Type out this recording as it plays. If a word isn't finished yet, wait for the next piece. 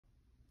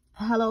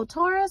Hello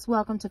Taurus,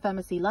 welcome to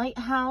FEMACY'S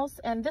LightHouse,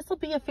 and this will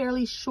be a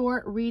fairly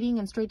short reading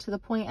and straight to the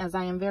point as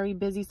I am very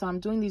busy. So I'm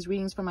doing these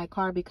readings for my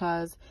car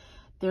because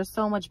there's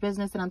so much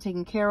business that I'm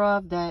taking care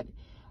of that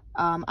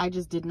I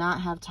just did not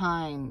have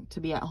time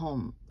to be at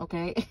home.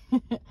 Okay.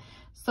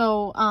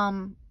 So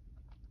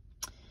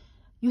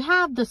you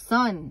have the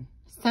sun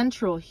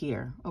central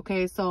here.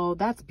 Okay, so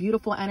that's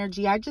beautiful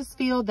energy. I just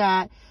feel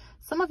that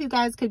some of you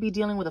guys could be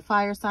dealing with a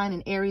fire sign,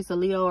 an Aries, a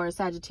Leo, or a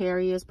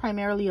Sagittarius,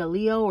 primarily a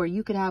Leo, or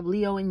you could have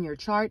Leo in your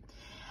chart.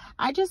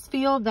 I just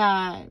feel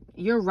that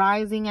you're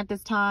rising at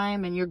this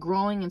time and you're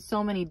growing in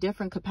so many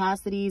different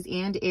capacities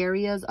and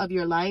areas of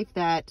your life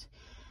that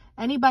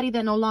anybody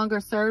that no longer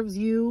serves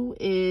you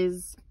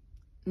is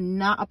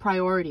not a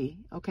priority,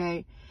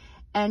 okay?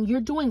 And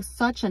you're doing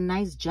such a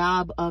nice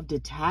job of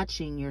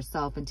detaching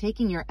yourself and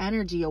taking your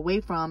energy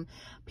away from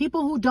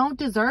people who don't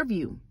deserve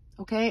you,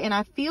 okay? And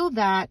I feel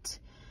that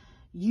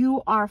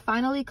you are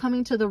finally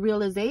coming to the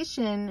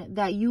realization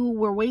that you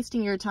were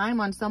wasting your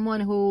time on someone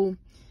who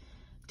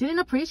didn't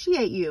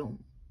appreciate you,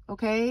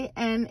 okay?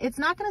 And it's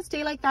not going to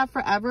stay like that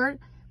forever,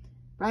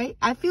 right?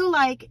 I feel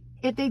like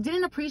if they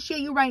didn't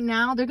appreciate you right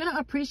now, they're going to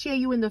appreciate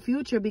you in the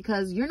future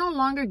because you're no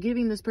longer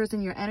giving this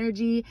person your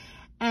energy.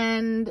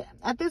 And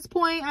at this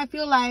point, I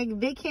feel like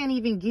they can't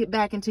even get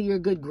back into your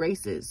good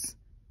graces,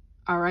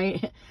 all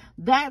right?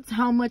 That's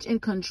how much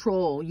in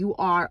control you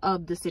are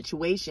of the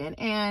situation.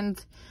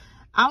 And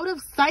out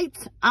of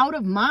sight, out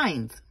of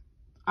mind.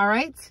 All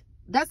right.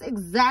 That's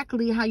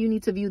exactly how you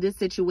need to view this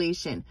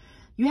situation.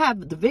 You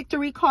have the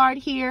victory card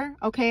here.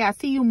 Okay. I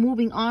see you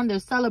moving on.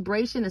 There's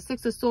celebration, the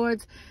Six of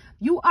Swords.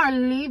 You are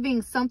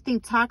leaving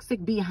something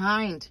toxic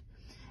behind.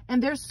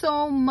 And there's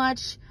so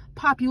much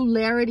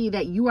popularity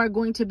that you are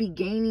going to be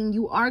gaining.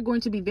 You are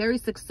going to be very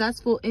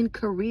successful in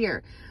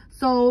career.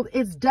 So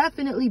it's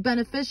definitely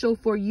beneficial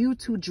for you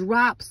to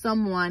drop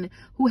someone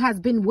who has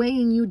been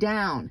weighing you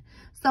down.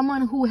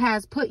 Someone who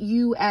has put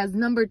you as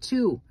number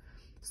two.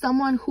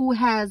 Someone who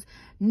has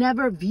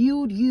never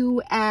viewed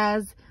you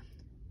as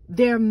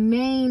their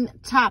main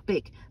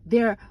topic,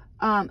 their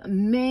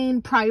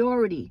main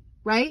priority,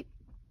 right?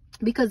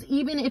 Because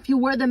even if you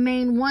were the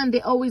main one,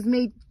 they always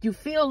made you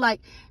feel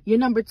like you're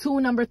number two,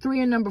 number three,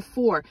 and number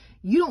four.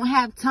 You don't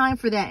have time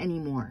for that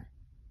anymore.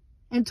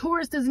 And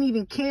Taurus doesn't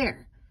even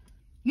care.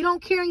 You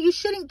don't care and you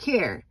shouldn't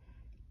care.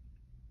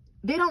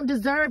 They don't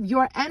deserve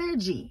your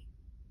energy.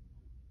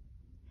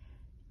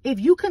 If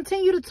you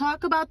continue to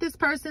talk about this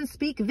person,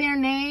 speak their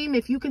name,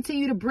 if you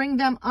continue to bring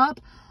them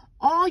up,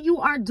 all you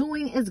are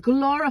doing is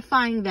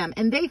glorifying them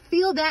and they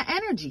feel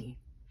that energy.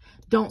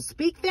 Don't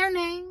speak their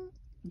name.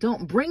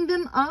 Don't bring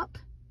them up.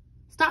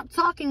 Stop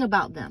talking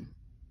about them.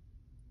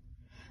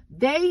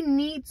 They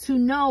need to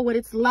know what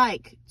it's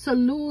like to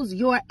lose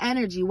your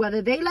energy,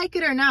 whether they like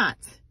it or not.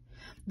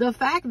 The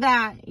fact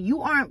that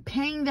you aren't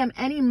paying them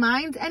any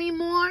mind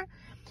anymore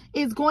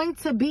is going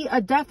to be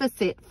a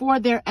deficit for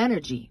their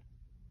energy.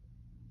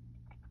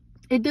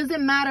 It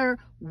doesn't matter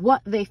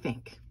what they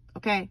think,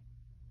 okay?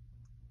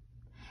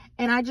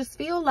 And I just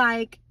feel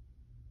like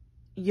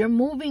you're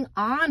moving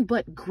on,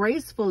 but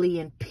gracefully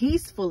and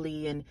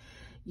peacefully. And,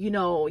 you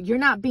know, you're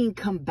not being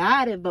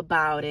combative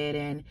about it.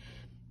 And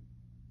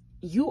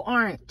you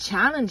aren't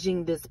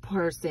challenging this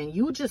person.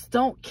 You just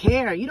don't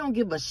care. You don't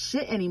give a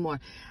shit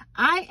anymore.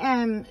 I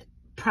am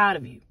proud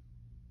of you.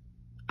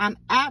 I'm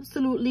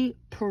absolutely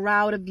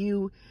proud of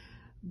you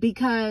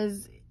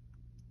because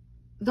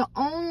the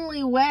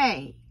only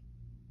way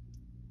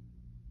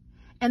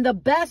and the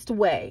best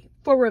way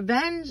for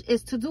revenge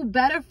is to do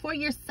better for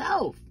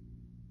yourself,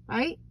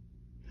 right?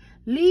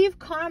 Leave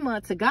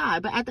karma to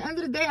God. But at the end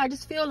of the day, I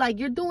just feel like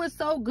you're doing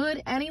so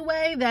good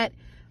anyway that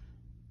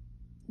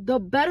the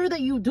better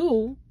that you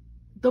do,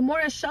 the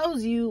more it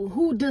shows you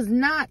who does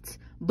not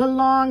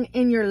belong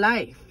in your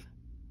life.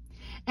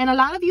 And a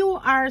lot of you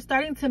are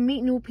starting to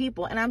meet new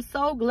people. And I'm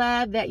so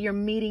glad that you're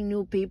meeting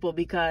new people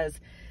because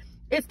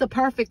it's the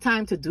perfect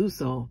time to do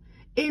so.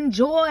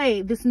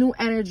 Enjoy this new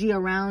energy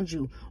around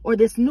you or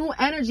this new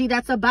energy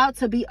that's about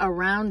to be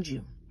around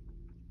you.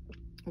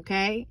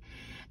 Okay?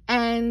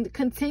 And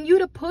continue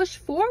to push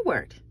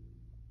forward.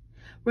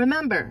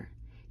 Remember,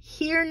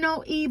 hear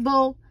no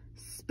evil,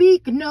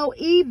 speak no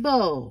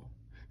evil.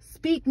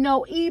 Speak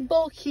no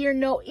evil, hear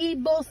no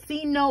evil,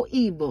 see no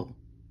evil.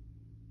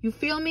 You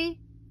feel me?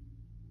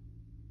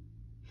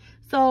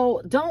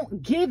 So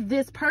don't give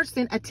this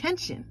person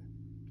attention.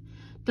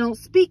 Don't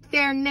speak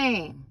their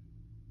name.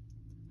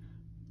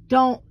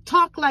 Don't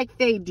talk like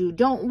they do.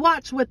 Don't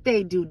watch what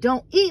they do.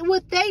 Don't eat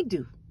what they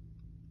do.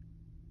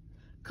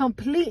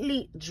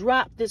 Completely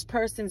drop this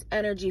person's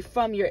energy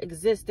from your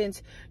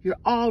existence. You're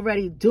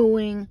already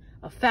doing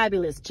a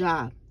fabulous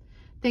job.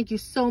 Thank you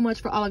so much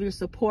for all of your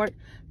support.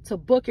 To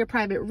book your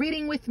private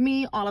reading with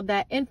me, all of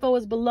that info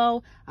is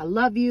below. I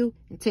love you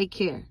and take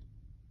care.